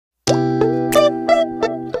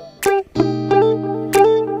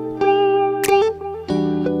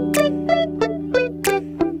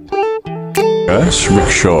guys, Rick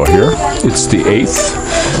Shaw here. It's the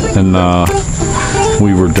 8th, and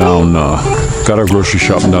we were down, got our grocery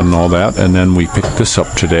shopping done and all that, and then we picked this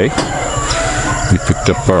up today. We picked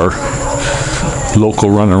up our local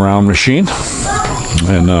run-around machine,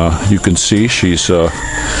 and you can see she's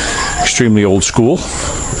extremely old school,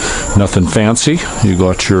 nothing fancy. You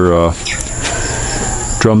got your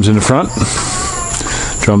drums in the front,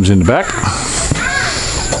 drums in the back,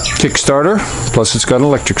 Kickstarter, plus it's got an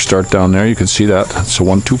electric start down there. You can see that. It's a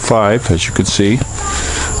 125, as you can see.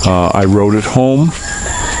 I rode it home,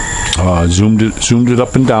 zoomed it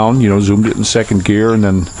up and down, zoomed it in second gear, and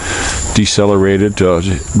then decelerated,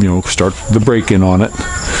 start the brake-in on it.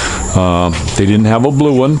 They didn't have a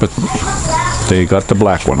blue one, but they got the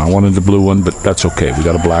black one. I wanted the blue one, but that's okay. We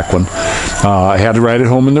got a black one. I had to ride it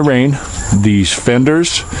home in the rain. These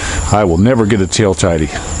fenders, I will never get a tail tidy.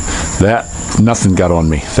 Nothing got on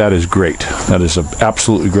me. That is great. That is an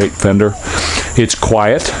absolutely great fender. It's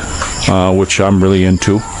quiet, which I'm really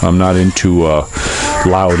into. I'm not into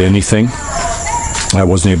loud anything. I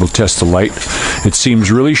wasn't able to test the light. It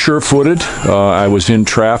seems really sure-footed. I was in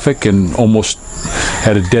traffic and almost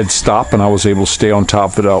had a dead stop, and I was able to stay on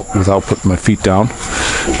top of it without putting my feet down.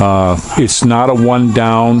 It's not a 1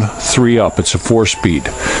 down, 3 up. It's a 4-speed.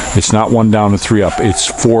 It's not 1 down and 3 up. It's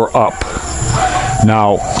 4 up.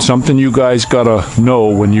 Now, something you guys gotta know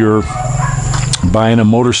when you're buying a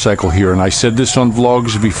motorcycle here, and I said this on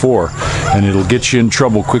vlogs before, and it'll get you in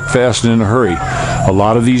trouble quick, fast, and in a hurry. A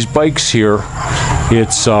lot of these bikes here,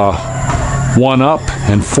 it's 1 up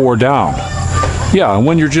and 4 down. Yeah, and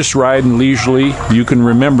when you're just riding leisurely, you can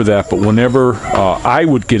remember that, but whenever I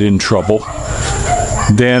would get in trouble,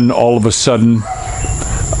 then all of a sudden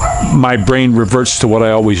my brain reverts to what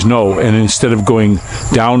I always know, and instead of going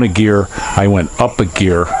down a gear, I went up a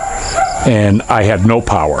gear, and I had no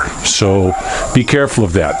power. So be careful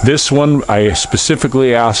of that. This one, I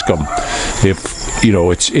specifically ask them if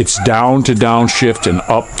it's down to downshift and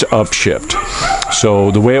up to upshift.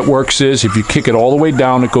 So the way it works is if you kick it all the way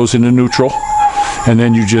down, it goes into neutral, and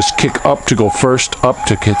then you just kick up to go first, up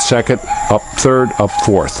to hit second, up third, up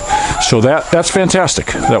fourth. So that's fantastic.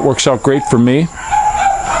 That works out great for me.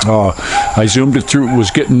 I zoomed it through,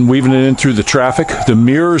 weaving it in through the traffic. The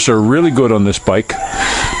mirrors are really good on this bike.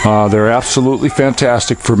 They're absolutely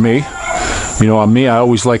fantastic for me. On me, I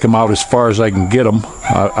always like them out as far as I can get them.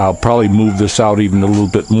 I'll probably move this out even a little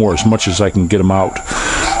bit more, as much as I can get them out.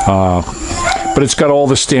 But it's got all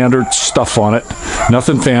the standard stuff on it.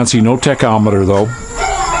 Nothing fancy, no tachometer though.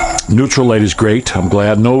 Neutral light is great. I'm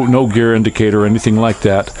glad. No gear indicator or anything like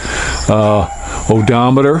that.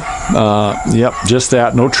 Odometer, yep, just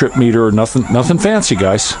that. No trip meter or nothing fancy,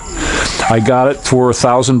 guys. I got it for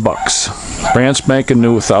 $1,000. Brand spanking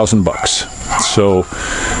new, $1,000. So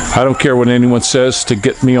I don't care what anyone says to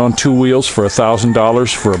get me on 2 wheels for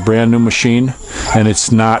 $1,000 for a brand new machine, and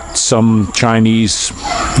it's not some Chinese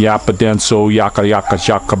Yappa Denso Yaka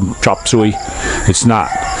Chop Suey. It's not.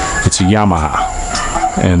 It's a Yamaha,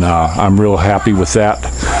 and I'm real happy with that.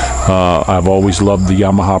 I've always loved the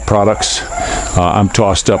Yamaha products. I'm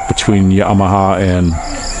tossed up between Yamaha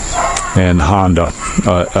and Honda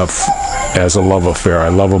as a love affair. I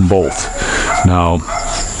love them both. Now,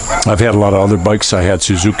 I've had a lot of other bikes. I had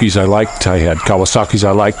Suzuki's I liked. I had Kawasaki's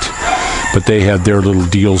I liked, but they had their little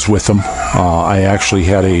deals with them. I actually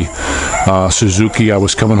had a Suzuki. I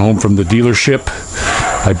was coming home from the dealership.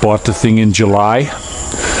 I bought the thing in July,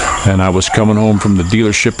 and I was coming home from the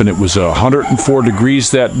dealership, and it was 104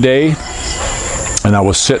 degrees that day, and I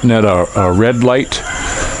was sitting at a red light,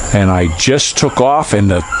 and I just took off,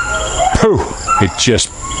 and it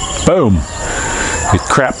just, boom, it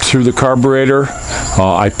crapped through the carburetor.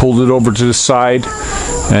 I pulled it over to the side,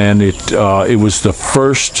 and it was the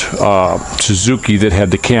first Suzuki that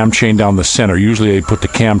had the cam chain down the center. Usually they put the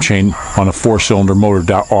cam chain on a 4-cylinder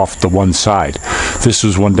motor off the one side. This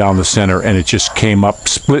was one down the center, and it just came up,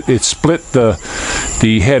 it split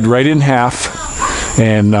the head right in half,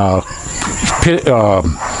 and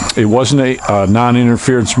it wasn't a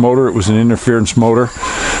non-interference motor, it was an interference motor,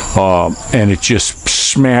 and it just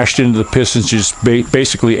smashed into the pistons, just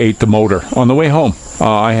basically ate the motor. On the way home,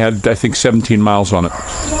 I had, I think, 17 miles on it.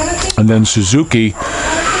 And then Suzuki,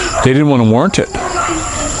 they didn't want to warrant it.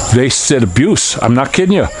 They said abuse. I'm not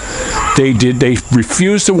kidding you. They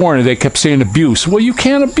refused to warrant it. They kept saying abuse. Well, you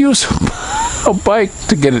can't abuse a bike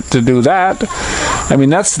to get it to do that. I mean,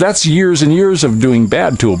 that's years and years of doing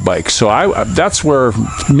bad to a bike. So that's where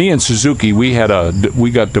me and Suzuki, we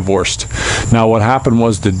got divorced. Now what happened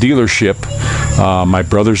was the dealership, my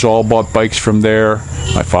brothers all bought bikes from there.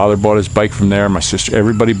 My father bought his bike from there. My sister,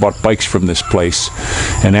 everybody bought bikes from this place.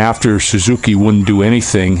 And after Suzuki wouldn't do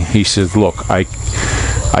anything, he said, look, I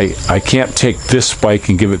can't take this bike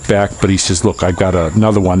and give it back, but he says, look, I've got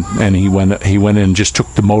another one. And he went in and just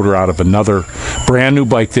took the motor out of another brand new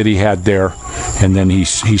bike that he had there, and then he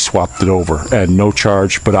swapped it over at no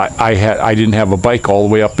charge. But I didn't have a bike all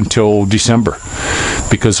the way up until December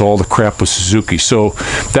because all the crap was Suzuki. So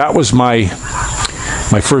that was my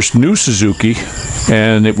first new Suzuki,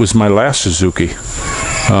 and it was my last Suzuki.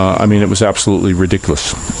 I mean, it was absolutely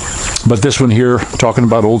ridiculous. But this one here, talking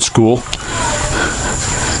about old school,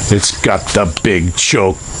 it's got the big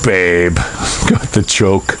choke, babe. Got the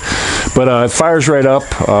choke, but it fires right up.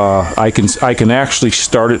 I can actually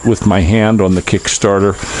start it with my hand on the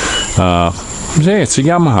Kickstarter. Hey, it's a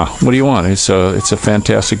Yamaha. What do you want? It's a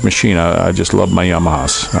fantastic machine. I just love my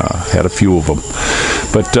Yamahas. Had a few of them,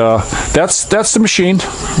 but that's the machine.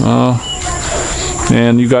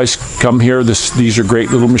 And you guys come here. These are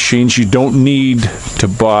great little machines. You don't need to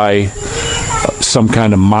buy some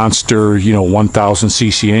kind of monster, 1000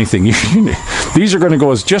 cc anything. These are going to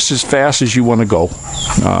go just as fast as you want to go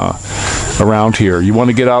around here. You want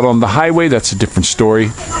to get out on the highway, that's a different story.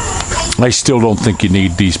 I still don't think you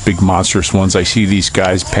need these big monstrous ones. I see these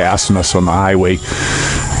guys passing us on the highway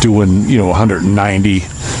doing 190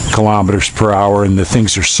 kilometers per hour, and the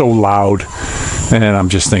things are so loud, and I'm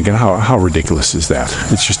just thinking, how ridiculous is that?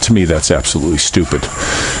 It's just, to me, that's absolutely stupid.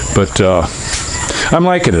 But I'm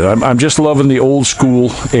liking it. I'm just loving the old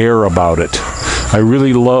school air about it. I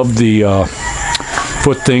really love the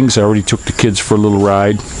foot things. I already took the kids for a little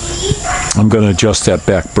ride. I'm going to adjust that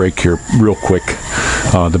back brake here real quick.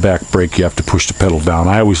 The back brake, you have to push the pedal down.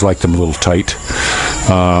 I always like them a little tight.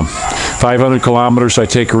 500 kilometers, I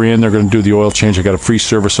take her in. They're going to do the oil change. I got a free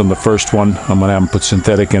service on the first one. I'm going to have them put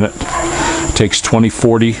synthetic in it. Takes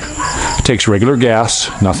 2040. Takes regular gas,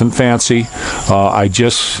 nothing fancy. I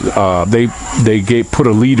just they put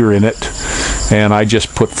a liter in it, and I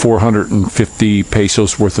just put 450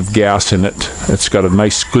 pesos worth of gas in it. It's got a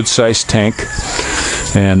nice, good sized tank.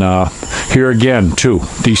 And here again, too,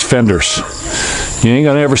 these fenders. You ain't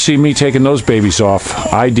gonna ever see me taking those babies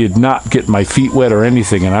off. I did not get my feet wet or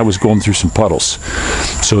anything, and I was going through some puddles.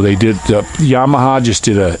 So they did, Yamaha just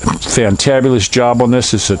did a fantabulous job on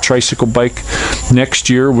this. It's a tricycle bike.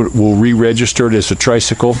 Next year, we'll re-register it as a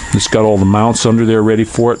tricycle. It's got all the mounts under there ready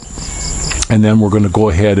for it. And then we're gonna go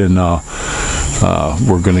ahead and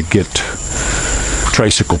we're gonna get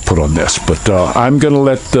tricycle put on this. But I'm gonna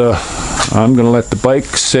let the bike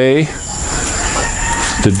say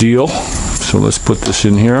the deal. So let's put this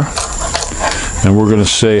in here, and we're gonna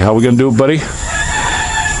say, how we gonna do it, buddy?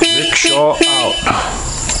 Rickshaw out.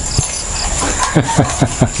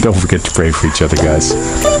 Don't forget to pray for each other, guys.